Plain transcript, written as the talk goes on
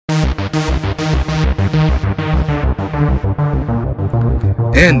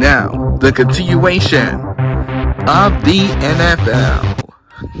And now, the continuation of the NFL.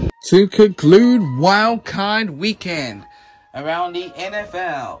 To conclude Wild Card Weekend around the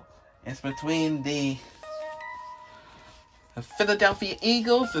NFL, it's between the Philadelphia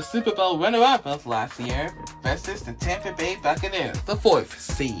Eagles, the Super Bowl runner-up of last year, versus the Tampa Bay Buccaneers, the 4th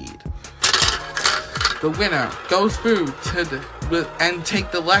seed. The winner goes through and take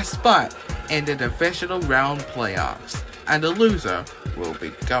the last spot in the divisional round playoffs, and the loser will be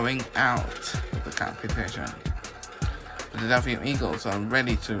going out of the competition. The Philadelphia Eagles are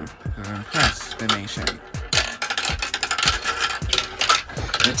ready to impress the nation.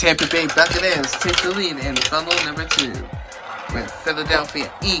 The Tampa Bay Buccaneers take the lead in funnel number 2, with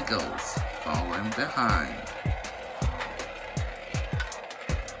Philadelphia Eagles falling behind.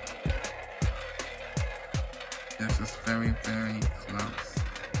 This is very, very close.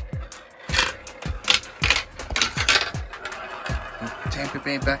 The Tampa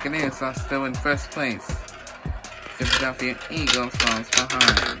Bay Buccaneers are still in first place. Philadelphia Eagles falls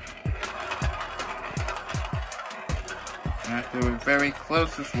behind. After a very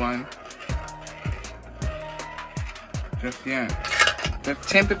closest one, just yet. The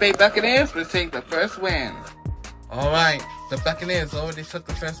Tampa Bay Buccaneers will take the first win. Alright, the Buccaneers already took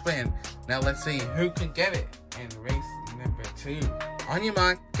the first win. Now let's see who can get it in race number 2. On your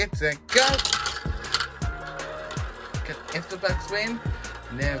mark, get set, go! If the Bucs win,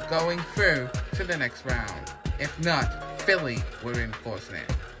 they're going through to the next round. If not, Philly will reinforce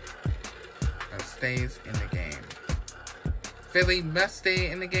it. It stays in the game. Philly must stay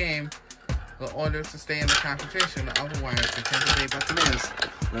in the game in order to stay in the competition. Otherwise, the Tampa Bay Buccaneers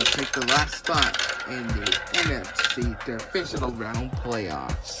will take the last spot in the NFC divisional round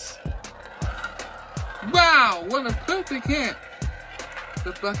playoffs. Wow, what a perfect hit!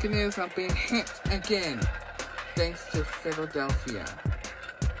 The Buccaneers are being hit again, thanks to Philadelphia.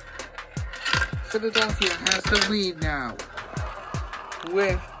 Philadelphia has the lead now,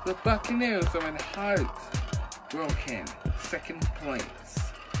 with the Buccaneers are in heartbroken second place.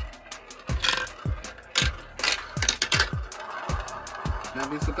 That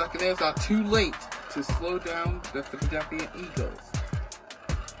means the Buccaneers are too late to slow down the Philadelphia Eagles.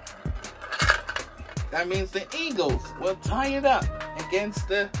 That means the Eagles will tie it up against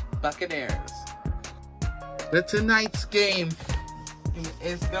the Buccaneers. Tonight's game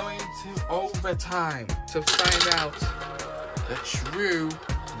is going to overtime to find out the true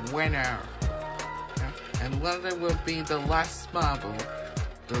winner. And London will be the last marble,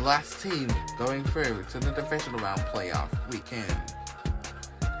 the last team going through to the divisional round playoff weekend.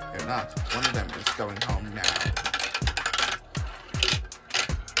 If not, one of them is going home now.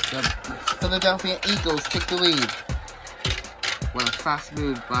 The Philadelphia Eagles take the lead. Well, fast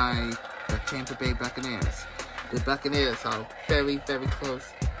moved by the Tampa Bay Buccaneers. The Buccaneers are very, very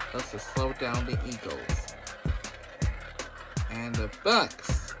close to slow down the Eagles. And the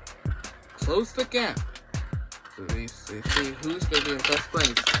Bucs close the gap. So we see who's going to be in first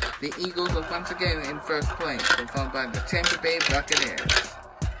place. The Eagles are once again in first place, followed by the Tampa Bay Buccaneers.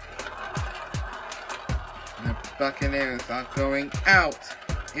 And the Buccaneers are going out.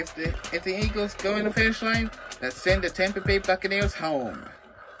 If the Eagles go in the finish line, let's send the Tampa Bay Buccaneers home.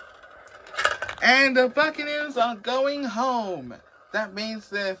 And the Buccaneers are going home. That means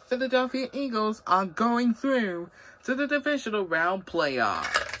the Philadelphia Eagles are going through to the divisional round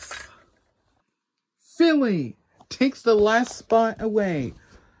playoffs. Philly takes the last spot away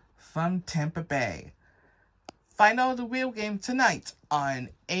from Tampa Bay. Find out the real game tonight on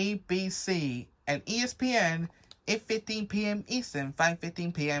ABC and ESPN. 8:15 p.m. Eastern,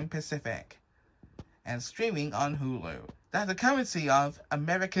 5:15 p.m. Pacific. And streaming on Hulu. That the currency of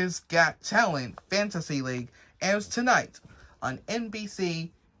America's Got Talent Fantasy League airs tonight on NBC,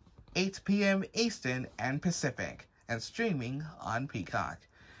 8 p.m. Eastern and Pacific. And streaming on Peacock.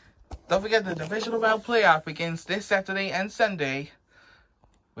 Don't forget the divisional round playoff begins this Saturday and Sunday.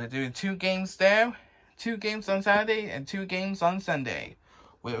 We're doing 2 games there, 2 games on Saturday, and 2 games on Sunday.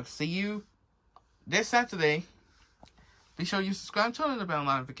 We'll see you this Saturday. Be sure you subscribe, turn on the bell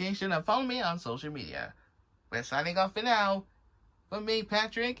notification, and follow me on social media. We're signing off for now. For me,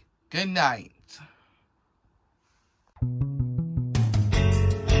 Patrick, good night.